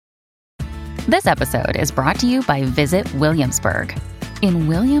This episode is brought to you by Visit Williamsburg. In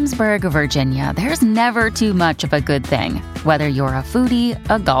Williamsburg, Virginia, there's never too much of a good thing. Whether you're a foodie,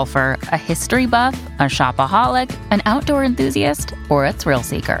 a golfer, a history buff, a shopaholic, an outdoor enthusiast, or a thrill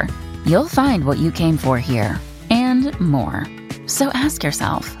seeker, you'll find what you came for here and more. So ask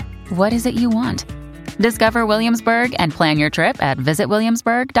yourself, what is it you want? Discover Williamsburg and plan your trip at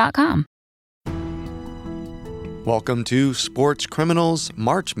visitwilliamsburg.com. Welcome to Sports Criminals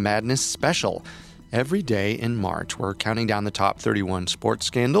March Madness Special. Every day in March, we're counting down the top 31 sports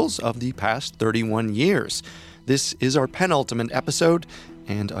scandals of the past 31 years. This is our penultimate episode,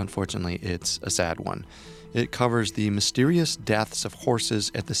 and unfortunately, it's a sad one. It covers the mysterious deaths of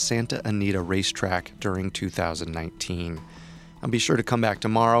horses at the Santa Anita racetrack during 2019. And be sure to come back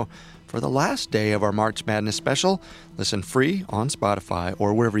tomorrow for the last day of our March Madness Special. Listen free on Spotify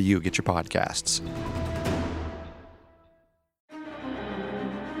or wherever you get your podcasts.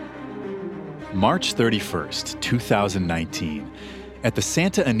 March 31st, 2019. At the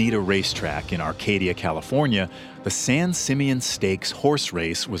Santa Anita racetrack in Arcadia, California, the San Simeon Stakes horse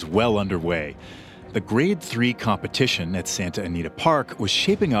race was well underway. The Grade 3 competition at Santa Anita Park was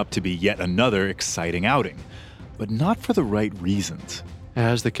shaping up to be yet another exciting outing, but not for the right reasons.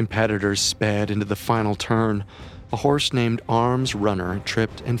 As the competitors sped into the final turn, a horse named Arms Runner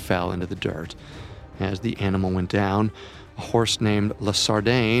tripped and fell into the dirt. As the animal went down, a horse named La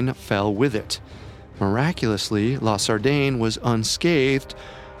Sardane fell with it. Miraculously, La Sardane was unscathed.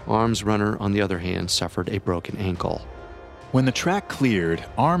 Arms Runner, on the other hand, suffered a broken ankle. When the track cleared,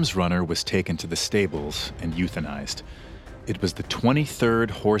 Arms Runner was taken to the stables and euthanized. It was the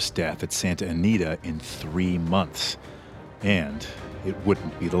 23rd horse death at Santa Anita in 3 months. And it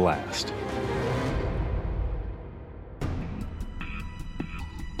wouldn't be the last.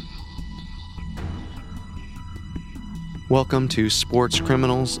 Welcome to Sports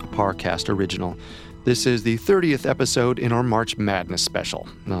Criminals, a Parcast original. This is the 30th episode in our March Madness special.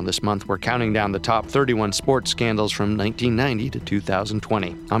 Now, this month, we're counting down the top 31 sports scandals from 1990 to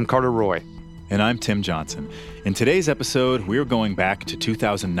 2020. I'm Carter Roy. And I'm Tim Johnson. In today's episode, we're going back to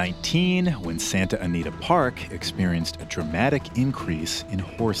 2019 when Santa Anita Park experienced a dramatic increase in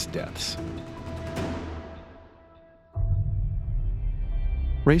horse deaths.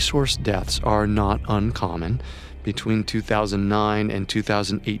 Racehorse deaths are not uncommon. Between 2009 and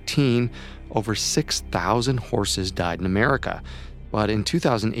 2018, over 6,000 horses died in America. But in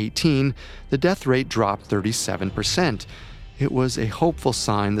 2018, the death rate dropped 37%. It was a hopeful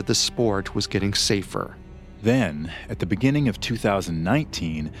sign that the sport was getting safer. Then, at the beginning of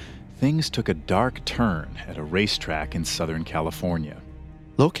 2019, things took a dark turn at a racetrack in Southern California.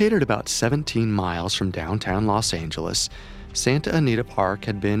 Located about 17 miles from downtown Los Angeles, Santa Anita Park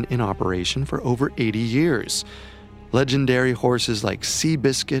had been in operation for over 80 years. Legendary horses like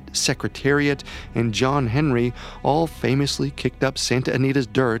Seabiscuit, Secretariat, and John Henry all famously kicked up Santa Anita's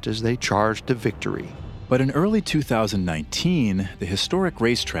dirt as they charged to victory. But in early 2019, the historic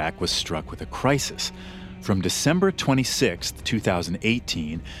racetrack was struck with a crisis. From December 26,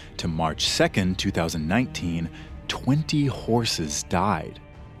 2018 to March 2, 2019, 20 horses died.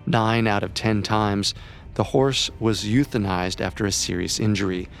 9 out of 10 times, the horse was euthanized after a serious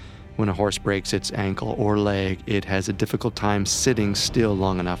injury. When a horse breaks its ankle or leg, it has a difficult time sitting still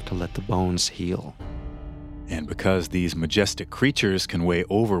long enough to let the bones heal. And because these majestic creatures can weigh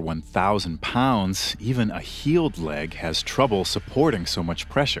over 1,000 pounds, even a healed leg has trouble supporting so much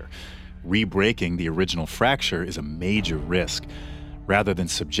pressure. Re-breaking the original fracture is a major risk. Rather than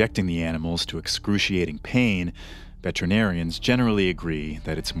subjecting the animals to excruciating pain, veterinarians generally agree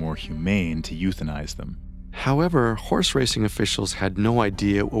that it's more humane to euthanize them. However, horse racing officials had no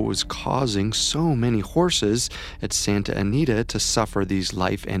idea what was causing so many horses at Santa Anita to suffer these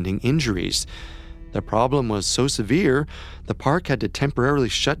life-ending injuries. The problem was so severe, the park had to temporarily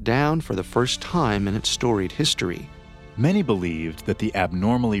shut down for the first time in its storied history. Many believed that the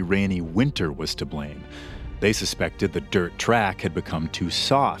abnormally rainy winter was to blame. They suspected the dirt track had become too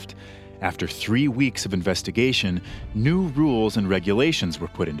soft. After 3 weeks of investigation, new rules and regulations were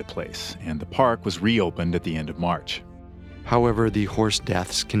put into place, and the park was reopened at the end of March. However, the horse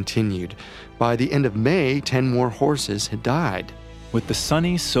deaths continued. By the end of May, 10 more horses had died. With the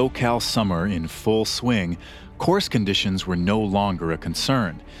sunny SoCal summer in full swing, course conditions were no longer a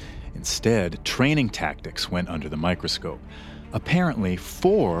concern. Instead, training tactics went under the microscope. Apparently,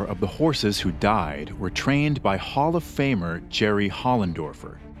 4 of the horses who died were trained by Hall of Famer Jerry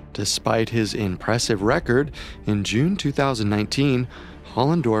Hollendorfer. Despite his impressive record, in June 2019,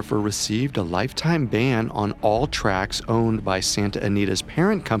 Hollendorfer received a lifetime ban on all tracks owned by Santa Anita's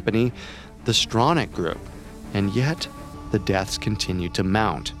parent company, the Stronach Group, and yet the deaths continued to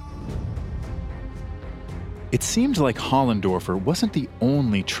mount. It seemed like Hollendorfer wasn't the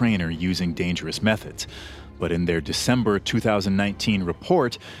only trainer using dangerous methods. But in their December 2019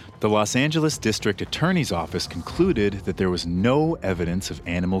 report, the Los Angeles District Attorney's Office concluded that there was no evidence of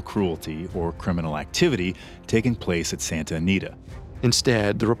animal cruelty or criminal activity taking place at Santa Anita.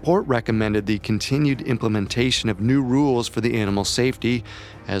 Instead, the report recommended the continued implementation of new rules for the animal safety,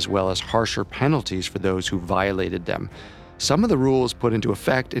 as well as harsher penalties for those who violated them. Some of the rules put into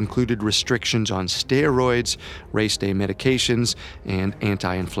effect included restrictions on steroids, race day medications, and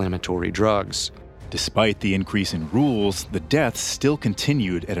anti-inflammatory drugs. Despite the increase in rules, the deaths still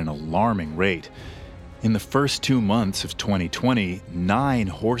continued at an alarming rate. In the first 2 months of 2020, 9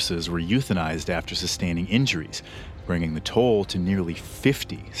 horses were euthanized after sustaining injuries, bringing the toll to nearly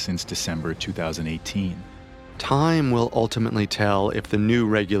 50 since December 2018. Time will ultimately tell if the new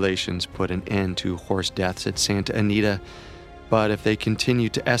regulations put an end to horse deaths at Santa Anita, but if they continue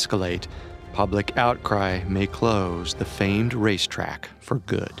to escalate, public outcry may close the famed racetrack for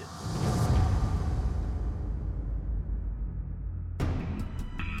good.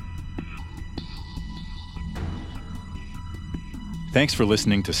 Thanks for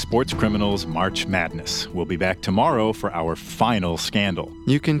listening to Sports Criminals March Madness. We'll be back tomorrow for our final scandal.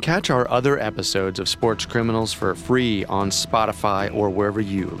 You can catch our other episodes of Sports Criminals for free on Spotify or wherever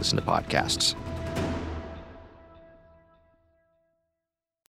you listen to podcasts.